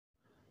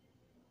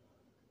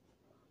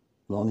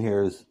Long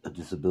hair is a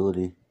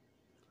disability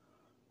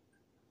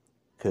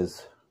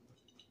because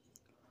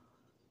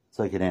it's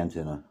like an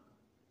antenna.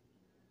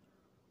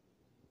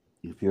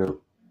 If your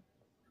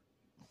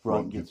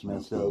front gets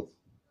messed up,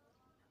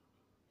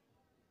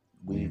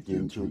 weaved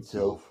into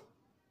itself,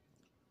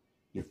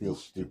 you feel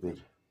stupid.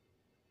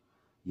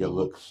 You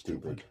look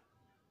stupid.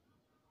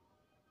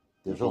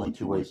 There's only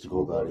two ways to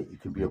go about it. You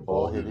can be a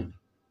bald-headed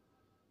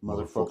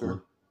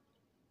motherfucker,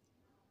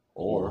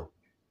 or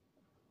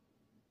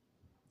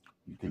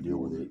you can deal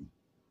with it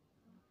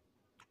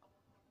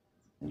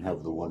and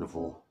have the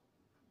wonderful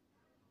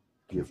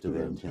gift of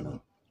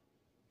antenna.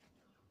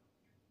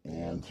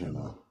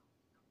 Antenna.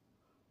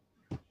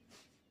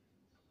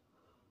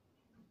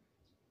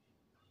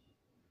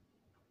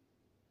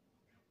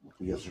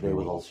 Yesterday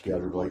was all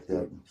scattered like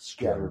that.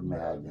 Scattered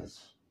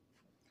madness.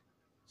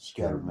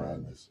 Scattered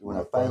madness. When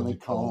I finally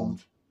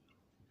combed,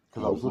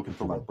 because I was looking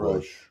for my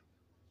brush,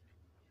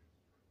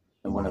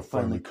 and when I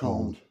finally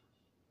combed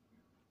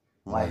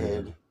my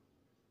head,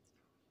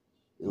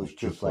 it was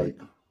just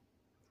like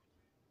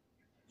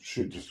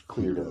shit just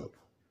cleared up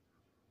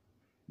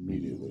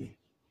immediately.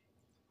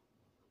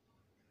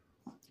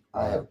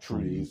 I have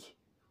trees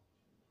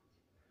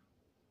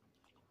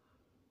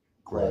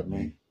grab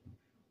me,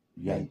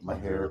 yank my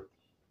hair,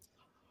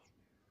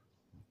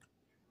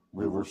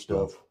 river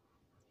stuff,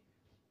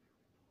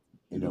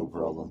 no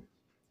problem.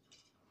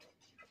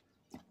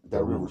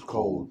 That river's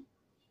cold,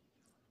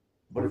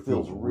 but it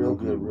feels real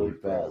good really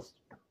fast.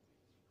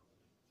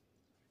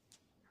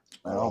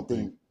 I don't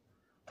think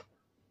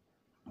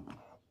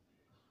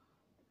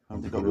I'll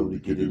be able to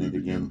get in it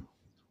again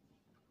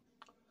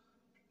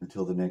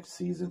until the next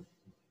season,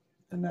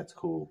 and that's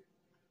cool.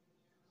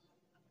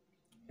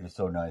 It is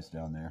so nice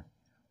down there.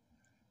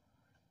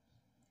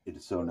 It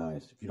is so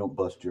nice. If you don't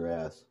bust your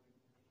ass.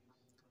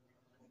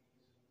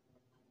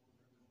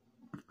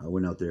 I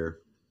went out there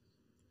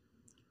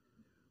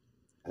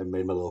and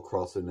made my little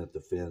crossing at the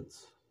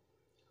fence.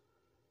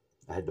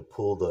 I had to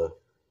pull the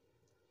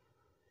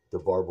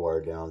barbed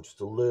wire down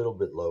just a little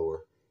bit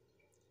lower.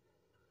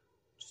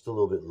 Just a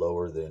little bit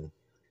lower than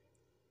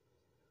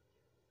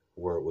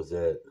where it was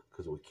at,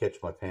 because it would catch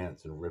my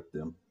pants and rip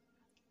them.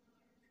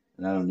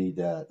 And I don't need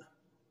that.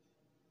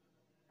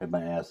 I had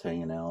my ass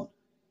hanging out.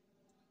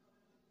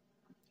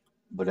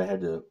 But I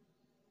had to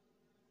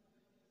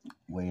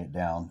weigh it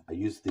down. I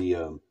used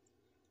the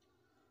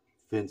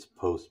fence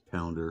post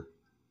pounder.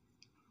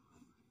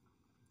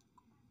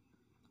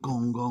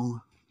 Gong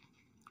gong.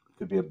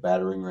 Could be a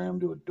battering ram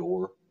to a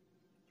door.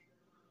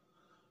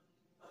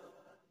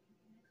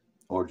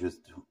 Or just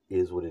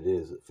is what it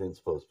is, a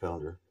fence post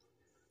pounder.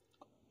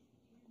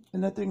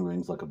 And that thing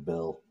rings like a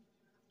bell.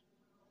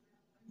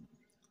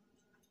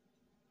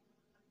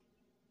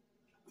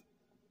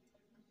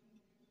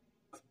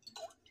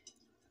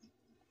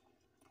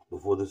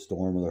 Before the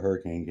storm or the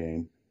hurricane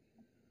came,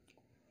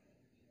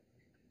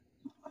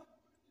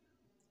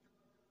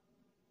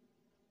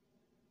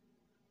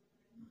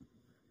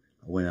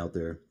 I went out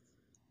there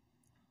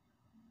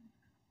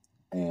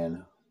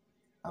and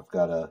I've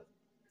got a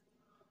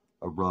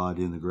rod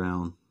in the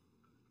ground.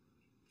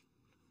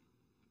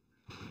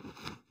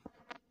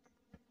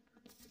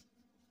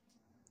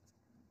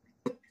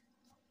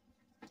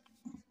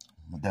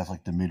 But that's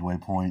like the midway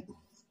point.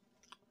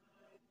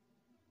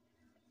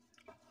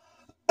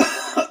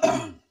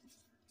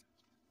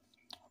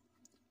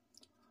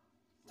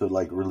 So it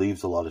like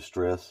relieves a lot of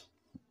stress.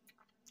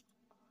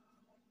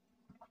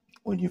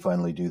 When you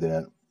finally do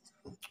that,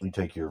 you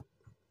take your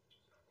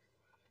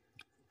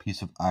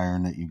piece of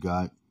iron that you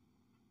got.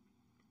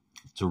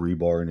 It's a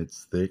rebar and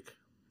it's thick.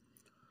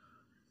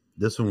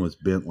 This one was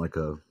bent like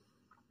it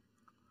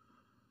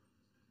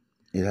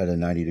had a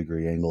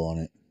 90-degree angle on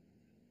it.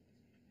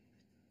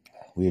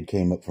 We had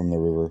came up from the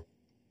river.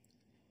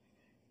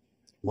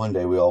 One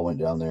day we all went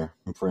down there.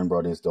 My friend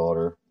brought his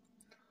daughter,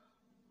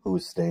 who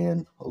was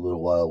staying a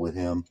little while with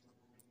him,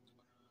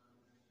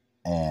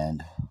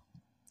 and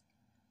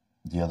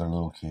the other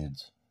little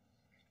kids.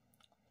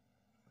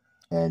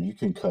 And you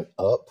can cut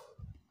up,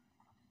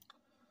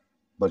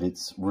 but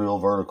it's real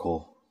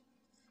vertical.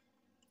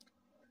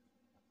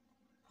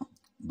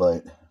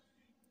 But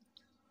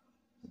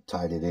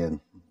tied it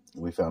in.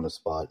 We found a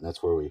spot, and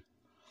that's where we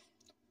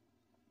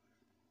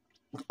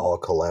all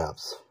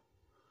collapse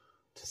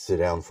to sit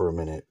down for a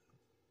minute.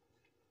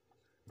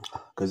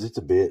 Because it's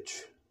a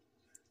bitch.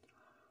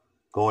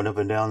 Going up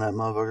and down that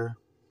motherfucker.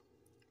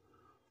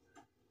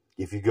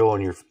 If you go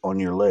on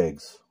your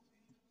legs,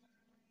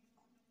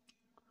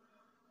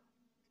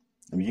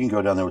 I mean, you can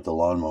go down there with the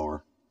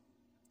lawnmower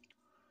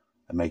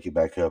and make it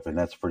back up, and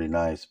that's pretty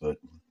nice. But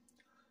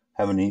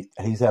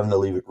he's having to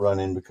leave it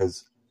running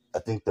because I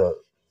think I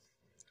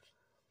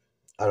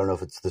don't know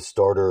if it's the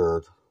starter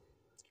or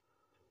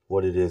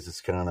what it is.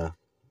 It's kind of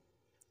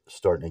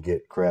starting to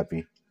get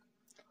crappy,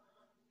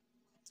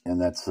 and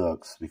that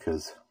sucks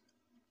because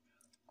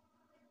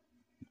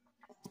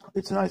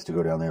it's nice to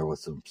go down there with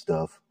some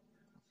stuff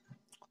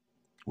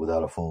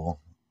without a full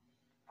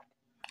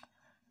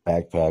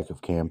backpack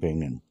of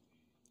camping and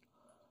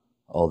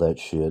all that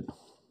shit.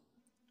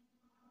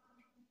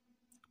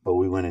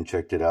 went and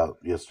checked it out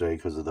yesterday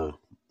because of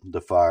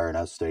the fire, and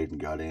I stayed and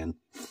got in.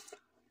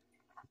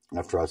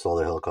 After I saw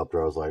the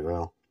helicopter, I was like,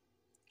 well,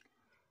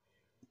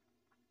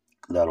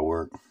 that'll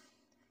work.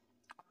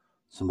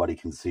 Somebody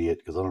can see it,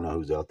 because I don't know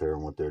who's out there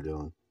and what they're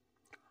doing.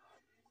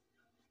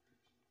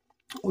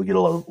 We get a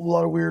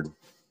lot of weird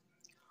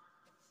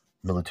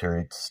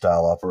military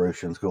style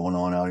operations going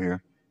on out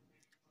here.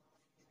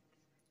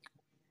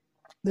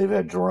 They've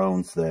had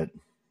drones that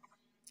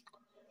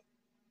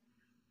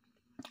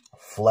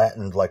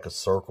flattened like a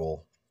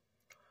circle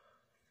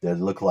that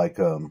look like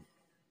how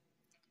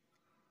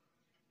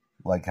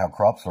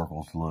crop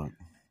circles look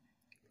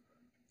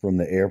from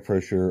the air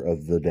pressure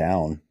of the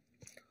down.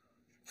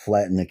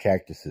 Flatten the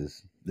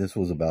cactuses. This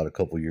was about a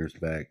couple years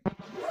back.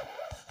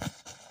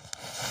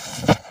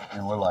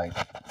 And we're like,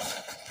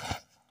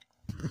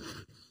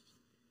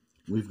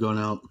 we've gone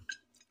out,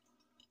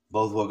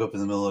 both woke up in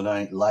the middle of the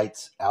night,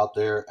 lights out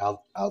there,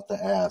 out the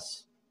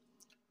ass.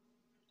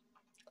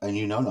 And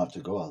you know not to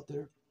go out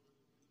there.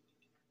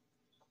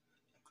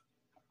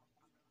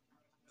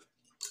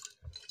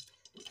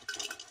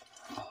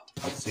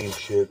 I've seen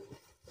shit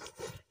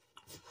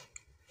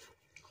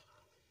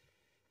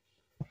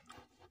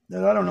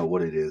that I don't know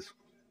what it is.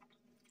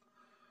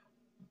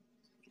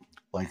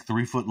 Like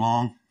 3 foot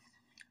long,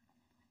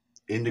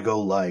 indigo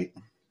light,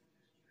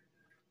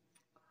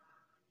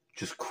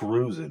 just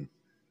cruising.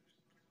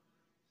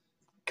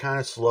 Kind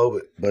of slow,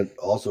 but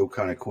also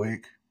kind of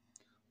quick.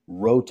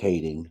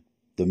 Rotating,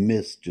 the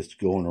mist just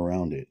going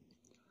around it.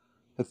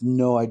 I have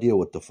no idea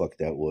what the fuck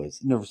that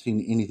was. Never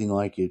seen anything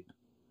like it.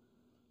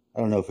 I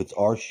don't know if it's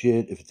our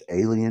shit, if it's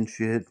alien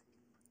shit.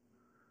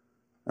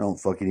 I don't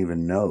fucking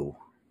even know.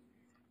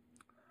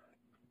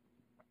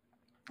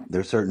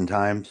 There's certain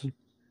times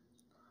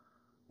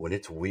when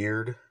it's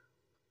weird,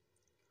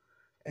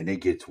 and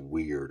it gets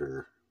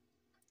weirder.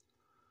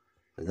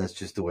 And that's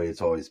just the way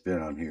it's always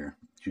been on here.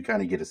 You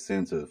kind of get a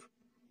sense of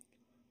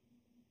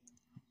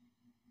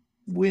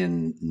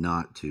when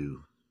not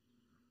to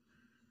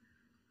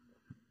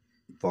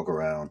fuck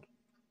around.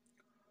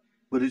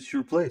 But it's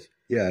your place.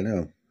 Yeah, I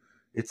know.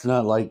 It's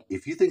not like,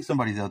 if you think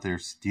somebody's out there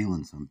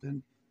stealing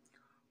something,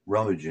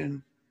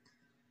 rummaging,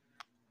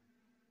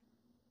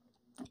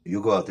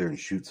 you'll go out there and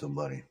shoot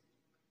somebody.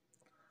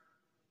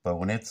 But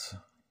when it's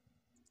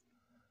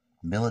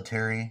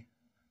military,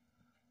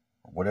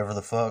 or whatever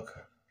the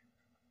fuck,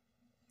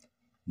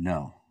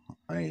 no,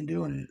 I ain't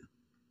doing it.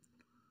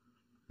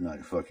 I'm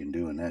not fucking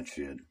doing that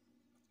shit.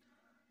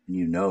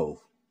 You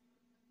know.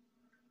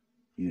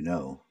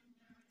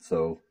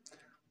 So,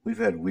 we've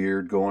had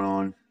weird going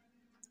on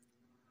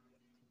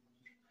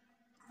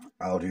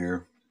out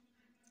here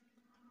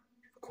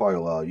for quite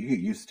a while. You get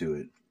used to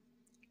it.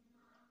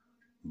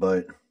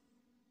 But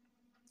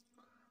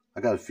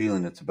I got a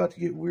feeling it's about to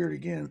get weird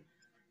again.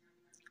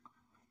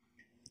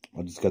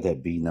 I just got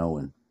that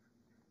knowing.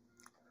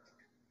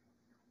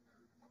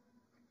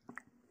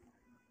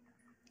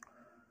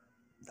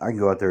 I can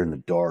go out there in the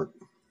dark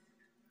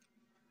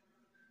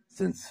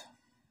since,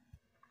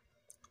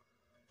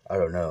 I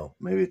don't know,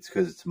 maybe it's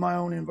because it's my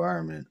own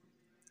environment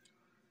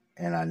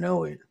and I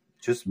know it.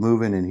 Just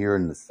moving and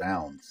hearing the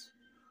sounds,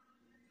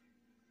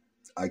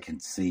 I can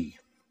see.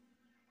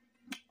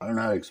 I don't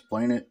know how to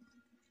explain it,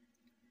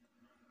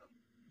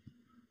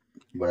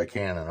 but I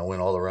can. And I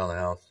went all around the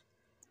house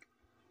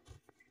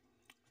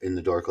in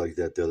the dark like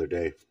that the other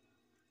day,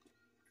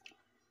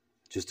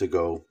 just to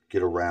go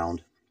get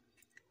around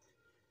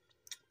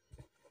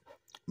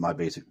my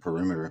basic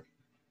perimeter,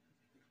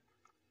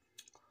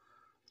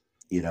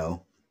 you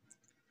know.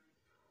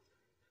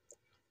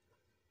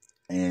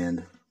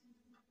 And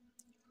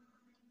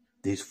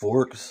these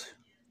forks,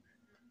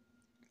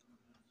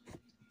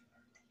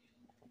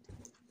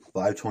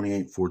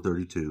 528,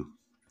 432.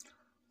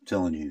 I'm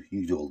telling you,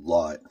 you do a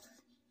lot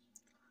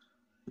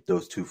with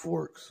those two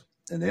forks,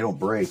 and they don't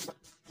break.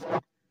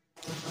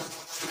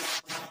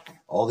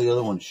 All the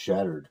other ones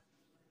shattered.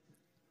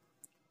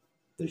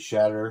 They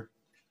shatter,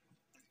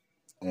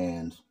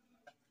 and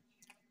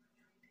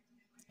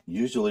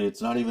usually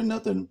it's not even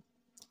nothing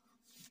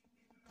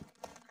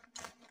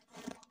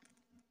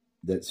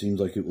that seems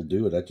like it will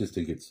do it. I just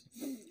think it's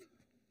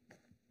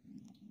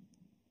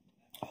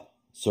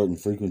certain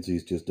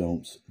frequencies just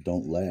don't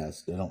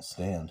last. They don't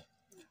stand.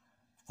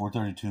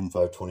 432 and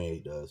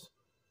 528 does.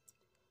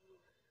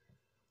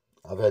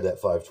 I've had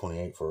that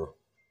 528 for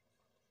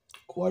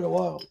quite a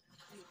while.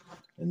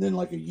 And then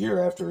like a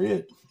year after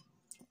it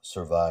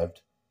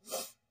survived,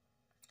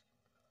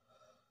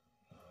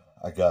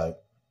 I got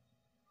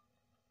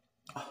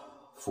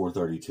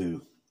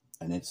 432,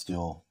 and it's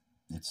still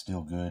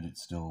good.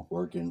 It's still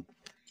working.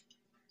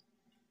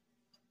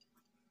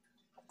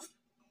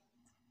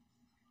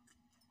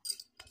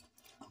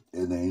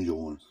 And the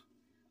Angel ones,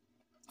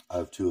 I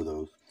have 2 of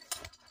those.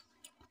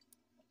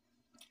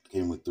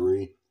 Came with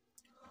 3.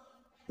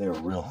 They're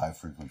real high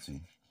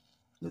frequency.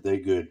 But they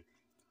good.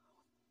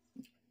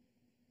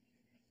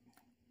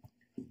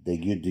 They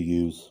good to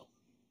use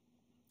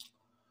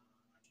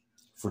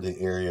for the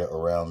area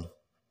around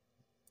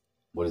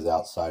what is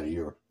outside of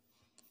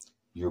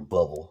your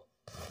bubble.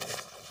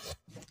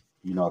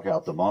 You knock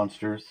out the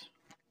monsters,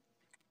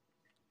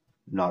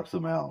 knocks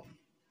them out.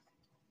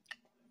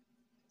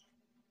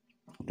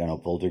 Got no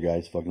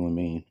poltergeist fucking with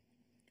me.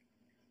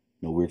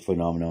 No weird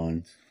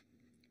phenomenons.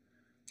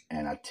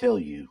 And I tell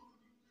you,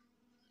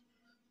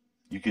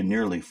 you can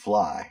nearly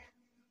fly.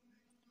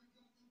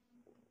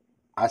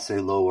 I say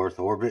low Earth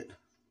orbit.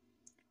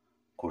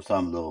 Of course,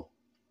 I'm a little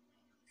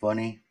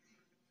funny.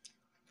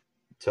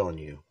 I'm telling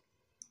you,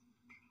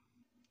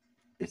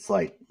 it's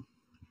like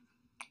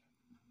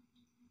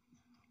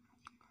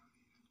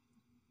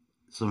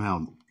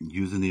somehow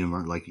using the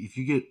environment. Like if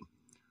you get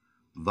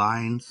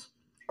vines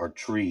or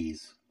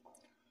trees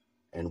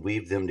and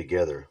weave them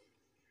together,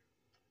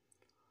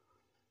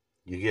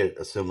 you get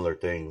a similar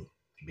thing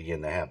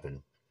begin to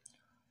happen.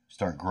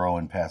 Start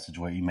growing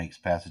passageway. He makes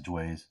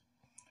passageways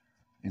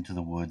into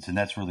the woods, and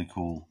that's really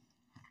cool.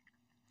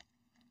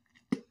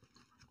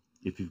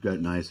 If you've got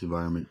a nice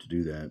environment to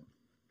do that,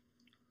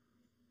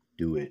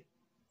 do it.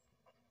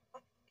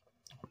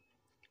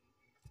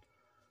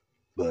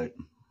 But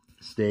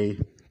stay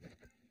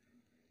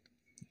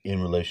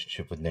in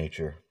relationship with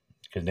nature,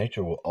 because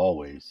nature will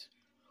always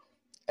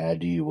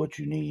add to you what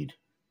you need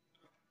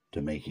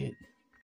to make it.